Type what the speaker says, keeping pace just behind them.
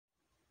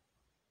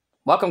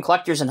Welcome,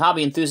 collectors and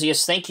hobby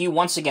enthusiasts. Thank you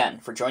once again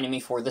for joining me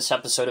for this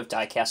episode of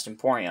Diecast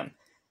Emporium.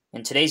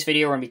 In today's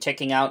video, we're going to be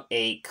taking out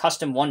a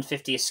custom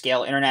 1/50th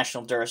scale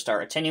International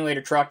DuraStar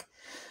Attenuator Truck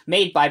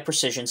made by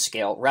Precision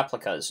Scale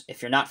Replicas.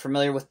 If you're not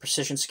familiar with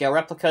Precision Scale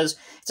Replicas,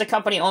 it's a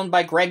company owned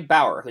by Greg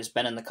Bauer, who's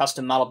been in the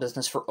custom model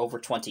business for over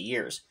 20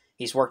 years.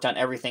 He's worked on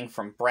everything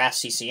from brass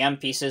CCM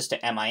pieces to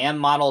MIM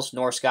models,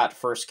 Norscot,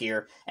 First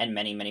Gear, and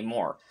many, many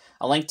more.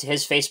 A link to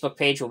his Facebook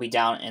page will be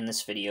down in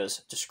this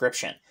video's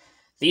description.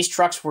 These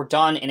trucks were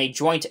done in a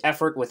joint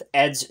effort with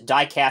Eds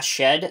Diecast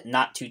Shed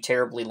not too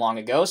terribly long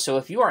ago, so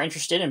if you are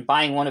interested in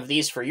buying one of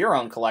these for your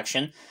own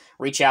collection,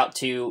 reach out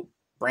to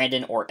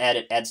Brandon or Ed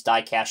at Eds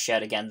Diecast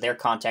Shed. Again, their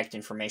contact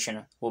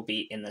information will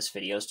be in this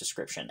video's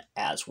description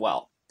as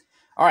well.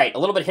 All right, a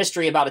little bit of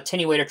history about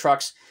attenuator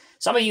trucks.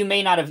 Some of you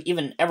may not have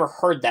even ever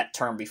heard that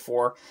term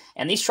before,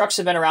 and these trucks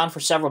have been around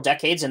for several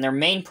decades, and their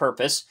main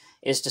purpose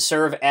is to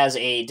serve as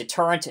a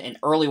deterrent and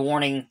early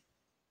warning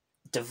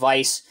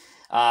device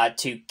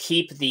to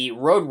keep the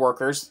road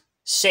workers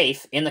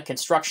safe in the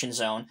construction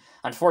zone.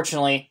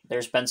 Unfortunately,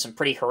 there's been some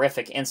pretty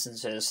horrific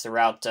instances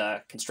throughout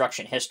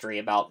construction history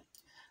about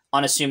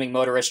unassuming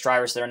motorist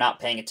drivers that are not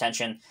paying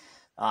attention,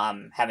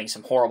 having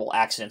some horrible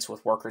accidents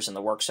with workers in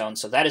the work zone.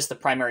 So that is the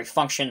primary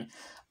function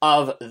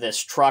of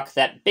this truck.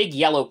 That big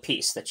yellow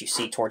piece that you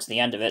see towards the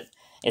end of it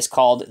is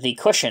called the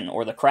cushion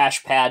or the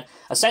crash pad.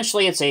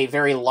 Essentially, it's a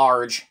very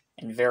large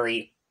and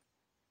very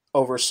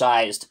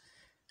oversized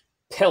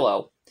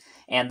pillow.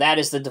 And that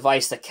is the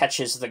device that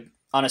catches the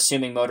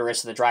unassuming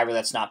motorist, the driver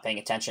that's not paying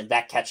attention.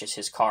 That catches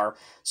his car,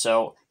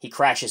 so he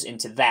crashes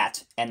into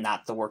that and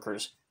not the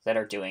workers that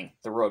are doing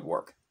the road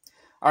work.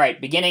 All right,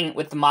 beginning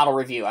with the model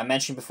review. I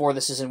mentioned before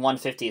this is in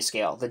 1/50th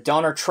scale. The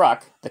donor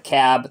truck, the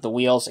cab, the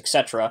wheels,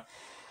 etc.,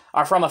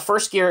 are from a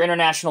First Gear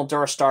International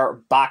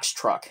DuraStar box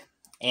truck.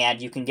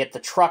 And you can get the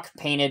truck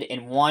painted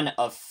in one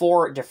of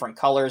 4 different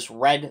colors: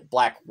 red,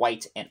 black,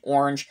 white, and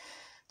orange.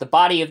 The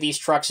body of these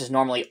trucks is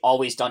normally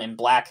always done in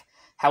black.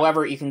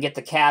 However, you can get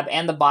the cab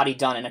and the body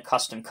done in a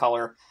custom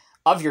color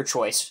of your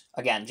choice.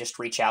 Again, just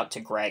reach out to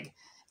Greg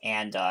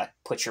and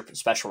put your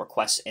special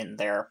requests in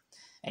there,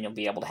 and you'll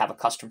be able to have a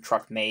custom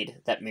truck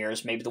made that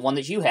mirrors maybe the one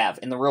that you have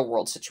in the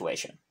real-world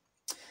situation.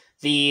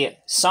 The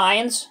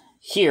signs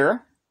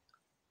here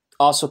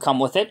also come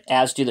with it,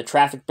 as do the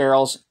traffic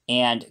barrels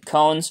and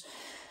cones.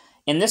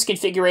 In this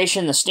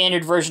configuration, the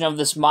standard version of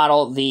this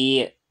model,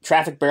 the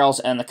traffic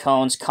barrels and the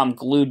cones come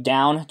glued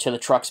down to the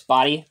truck's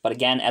body, but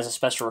again, as a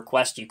special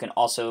request, you can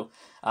also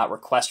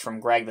request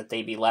from Greg that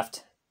they be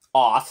left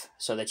off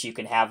so that you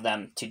can have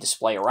them to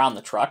display around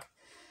the truck.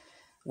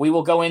 We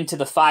will go into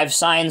the 5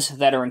 signs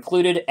that are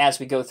included as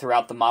we go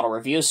throughout the model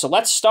review. So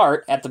let's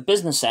start at the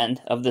business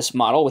end of this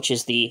model, which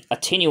is the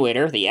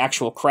attenuator, the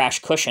actual crash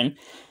cushion.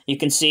 You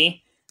can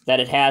see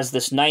that it has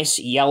this nice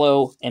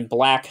yellow and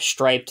black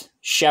striped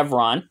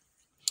chevron.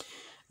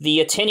 The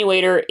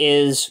attenuator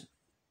is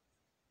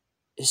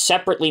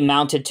separately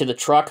mounted to the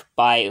truck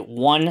by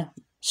one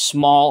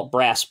small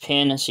brass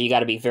pin, so you got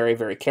to be very,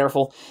 very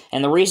careful.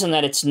 And the reason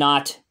that it's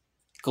not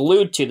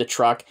glued to the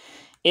truck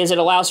is it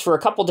allows for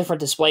a couple different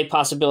display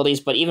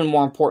possibilities, but even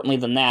more importantly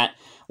than that,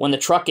 when the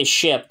truck is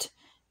shipped,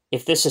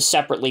 if this is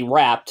separately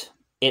wrapped,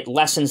 it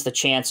lessens the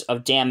chance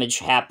of damage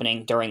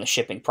happening during the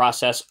shipping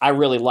process. I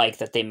really like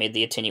that they made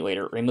the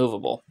attenuator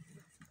removable.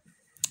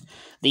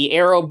 The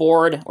arrow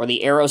board, or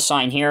the arrow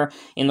sign here,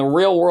 in the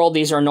real world,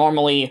 these are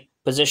normally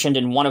positioned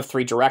in one of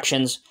 3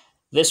 directions.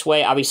 This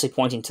way, obviously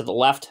pointing to the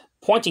left,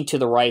 pointing to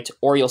the right,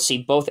 or you'll see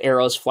both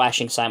arrows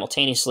flashing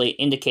simultaneously,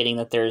 indicating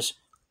that there's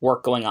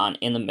work going on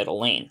in the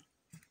middle lane.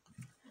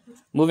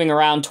 Moving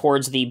around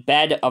towards the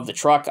bed of the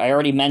truck, I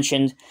already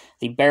mentioned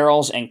the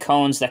barrels and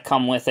cones that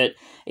come with it.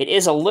 It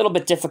is a little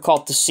bit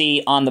difficult to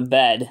see on the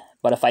bed,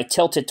 but if I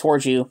tilt it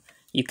towards you,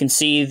 you can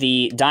see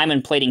the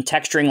diamond plating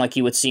texturing like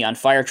you would see on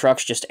fire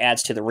trucks. Just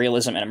adds to the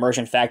realism and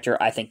immersion factor.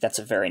 I think that's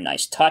a very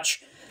nice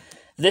touch.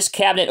 This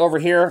cabinet over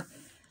here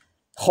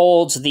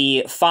holds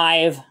the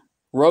 5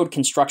 road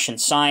construction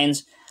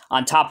signs.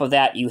 On top of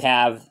that, you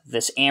have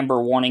this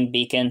amber warning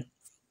beacon.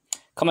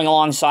 Coming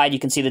alongside, you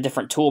can see the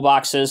different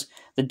toolboxes.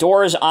 The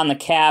doors on the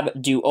cab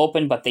do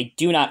open, but they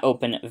do not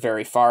open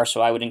very far,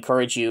 so I would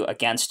encourage you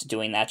against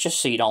doing that, just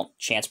so you don't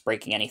chance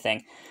breaking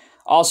anything.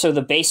 Also,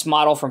 the base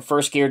model from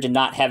First Gear did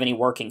not have any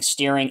working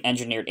steering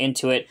engineered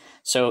into it,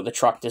 so the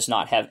truck does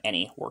not have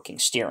any working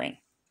steering.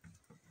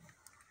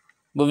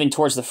 Moving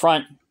towards the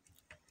front,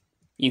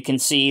 you can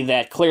see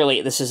that clearly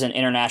this is an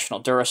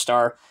International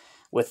DuraStar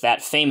with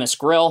that famous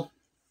grille.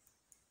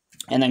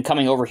 And then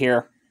coming over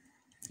here,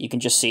 you can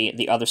just see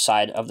the other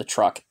side of the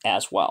truck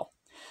as well.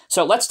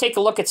 So let's take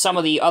a look at some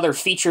of the other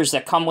features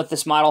that come with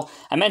this model.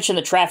 I mentioned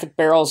the traffic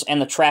barrels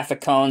and the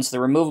traffic cones,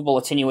 the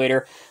removable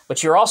attenuator,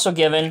 but you're also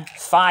given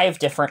 5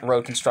 different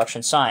road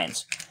construction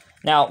signs.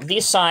 Now,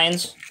 these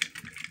signs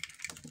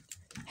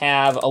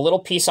have a little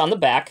piece on the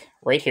back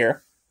right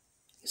here.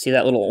 See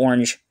that little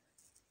orange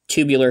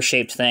tubular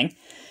shaped thing?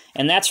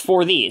 And that's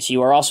for these.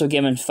 You are also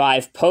given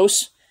 5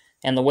 posts,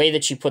 and the way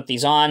that you put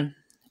these on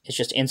is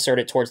just insert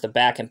it towards the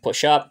back and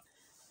push up.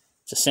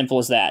 It's as simple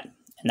as that.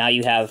 And now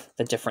you have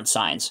the different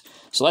signs.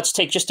 So let's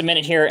take just a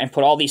minute here and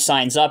put all these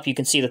signs up. You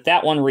can see that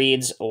that one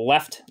reads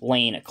left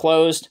lane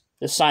closed.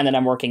 This sign that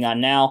I'm working on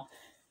now,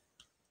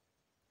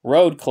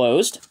 road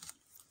closed.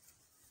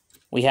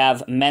 We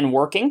have men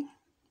working.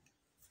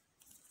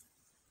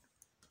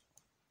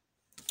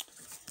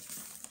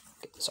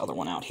 Get this other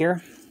one out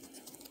here.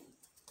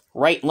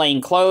 Right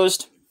lane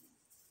closed.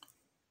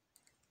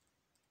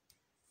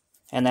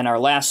 And then our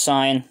last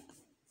sign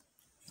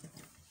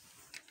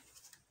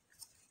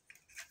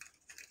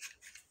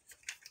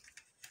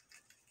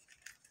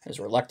is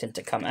reluctant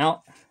to come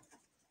out.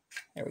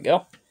 There we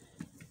go.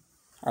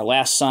 Our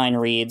last sign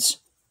reads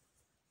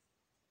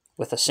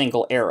with a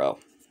single arrow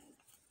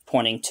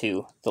pointing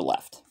to the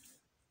left.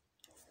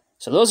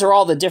 So those are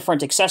all the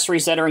different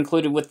accessories that are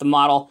included with the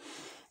model.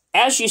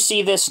 As you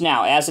see this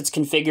now, as it's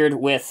configured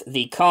with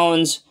the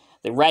cones,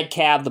 the red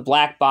cab, the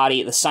black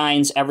body, the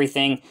signs,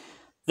 everything,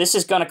 this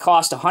is going to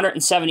cost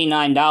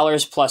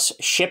 $179 plus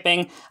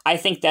shipping. I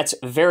think that's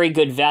very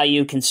good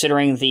value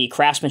considering the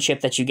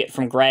craftsmanship that you get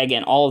from Greg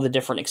and all of the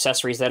different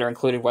accessories that are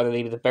included, whether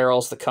they be the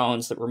barrels, the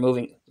cones, the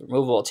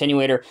removable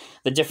attenuator,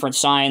 the different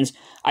signs.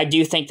 I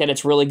do think that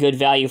it's really good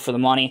value for the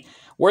money.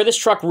 Where this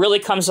truck really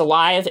comes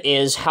alive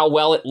is how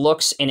well it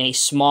looks in a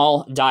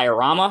small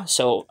diorama,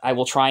 so I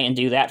will try and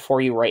do that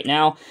for you right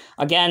now.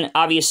 Again,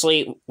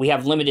 obviously, we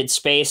have limited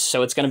space,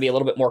 so it's going to be a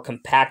little bit more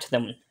compact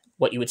than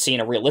what you would see in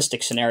a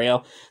realistic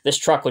scenario. This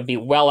truck would be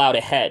well out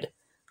ahead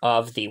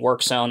of the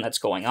work zone that's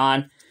going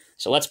on.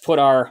 So let's put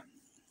our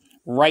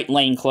right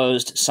lane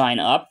closed sign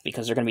up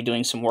because they're going to be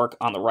doing some work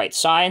on the right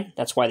side.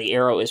 That's why the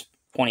arrow is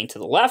pointing to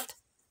the left.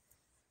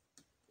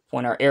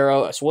 Point our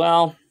arrow as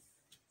well.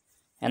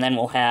 And then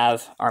we'll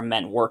have our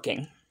men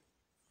working.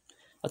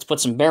 Let's put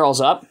some barrels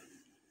up.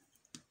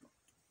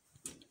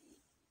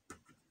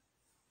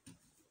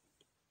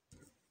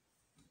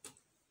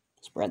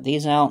 Spread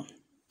these out.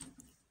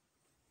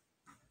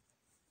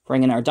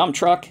 Bring in our dump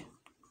truck.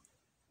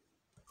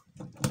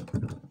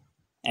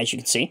 As you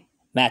can see,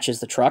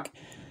 matches the truck.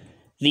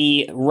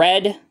 The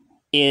red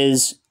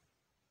is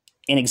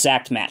an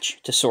exact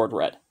match to sword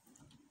red.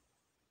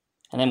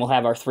 And then we'll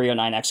have our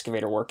 309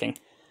 excavator working.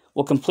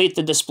 We'll complete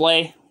the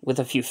display with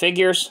a few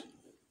figures.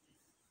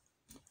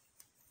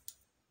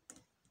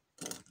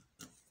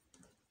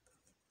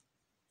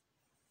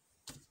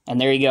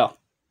 And there you go.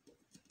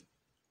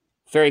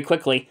 Very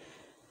quickly,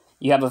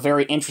 you have a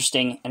very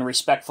interesting and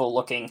respectful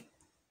looking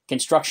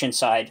construction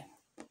side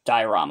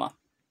diorama.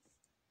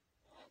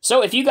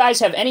 So if you guys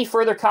have any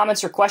further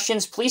comments or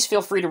questions, please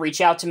feel free to reach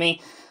out to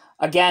me.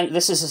 Again,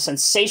 this is a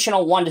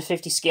sensational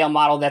 1:50 scale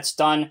model that's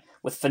done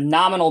with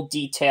phenomenal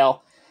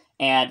detail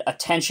and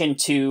attention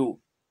to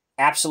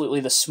absolutely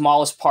the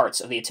smallest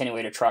parts of the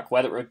attenuator truck,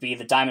 whether it would be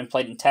the diamond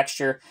plate and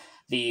texture,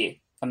 the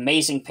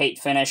amazing paint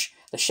finish,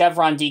 the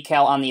chevron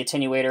decal on the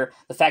attenuator,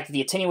 the fact that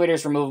the attenuator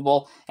is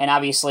removable, and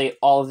obviously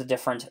all of the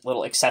different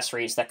little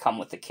accessories that come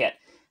with the kit.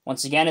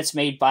 Once again, it's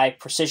made by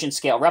Precision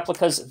Scale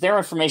Replicas. Their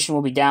information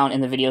will be down in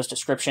the video's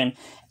description,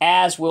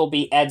 as will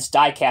be Ed's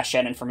Diecast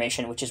Shed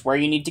information, which is where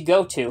you need to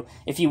go to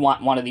if you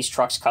want one of these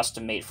trucks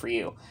custom made for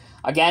you.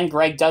 Again,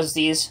 Greg does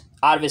these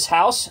out of his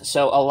house,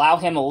 so allow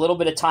him a little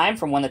bit of time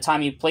from when the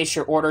time you place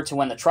your order to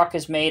when the truck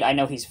is made. I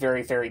know he's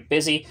very, very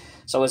busy,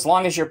 so as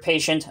long as you're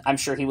patient, I'm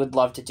sure he would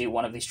love to do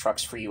one of these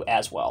trucks for you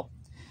as well.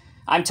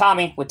 I'm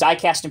Tommy with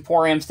Diecast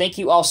Emporium. Thank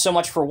you all so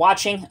much for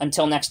watching.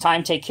 Until next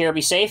time, take care,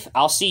 be safe.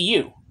 I'll see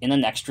you in the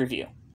next review.